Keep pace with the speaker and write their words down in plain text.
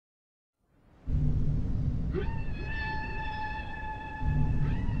The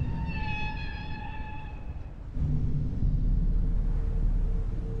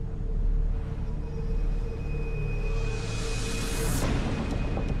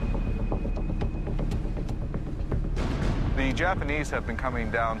Japanese have been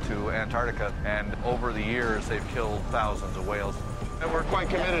coming down to Antarctica, and over the years, they've killed thousands of whales. And we're quite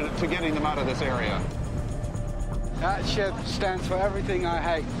committed to getting them out of this area. That ship stands for everything I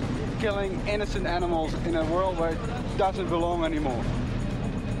hate. Killing innocent animals in a world where it doesn't belong anymore.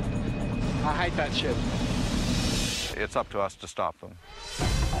 I hate that ship. It's up to us to stop them.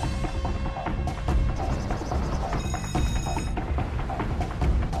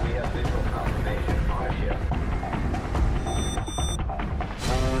 We have visual confirmation on a ship.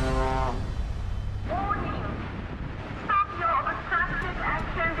 Warning! Stop your obstructive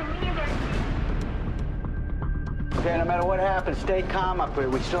actions immediately. Okay, no matter what happens, stay calm up here.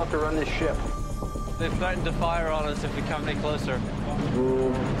 We still have to run this ship. They've threatened to fire on us if we come any closer.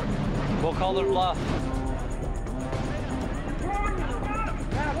 We'll call their bluff. Warning!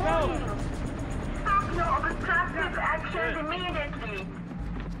 Stop your obstructive actions immediately.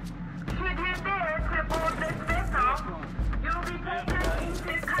 Should you dare to board this vessel, you'll be taken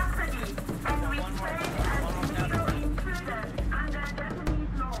into custody and restrained as illegal intruders under Japanese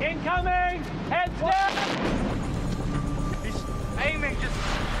law. Incoming! Heads down! He's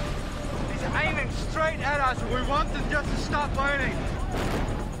aiming straight at us. We want them just to stop burning.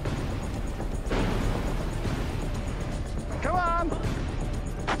 Come on!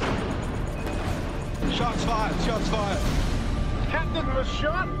 Shots fired, shots fired. Captain was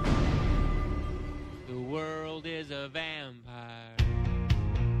shot. The world is a vampire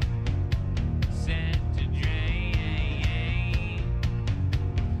sent to drain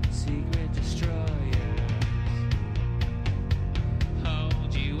secret destroyers.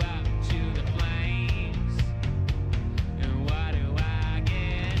 Hold you up to the flames. And what do I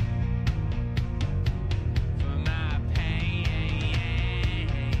get for my pain?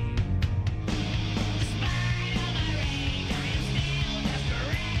 Despite all my rage, I am still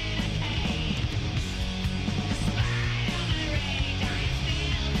desperate. Despite all my rage, I am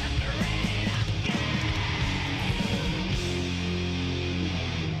still desperate.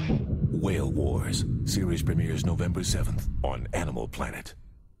 Whale Wars. Series premieres November 7th on Animal Planet.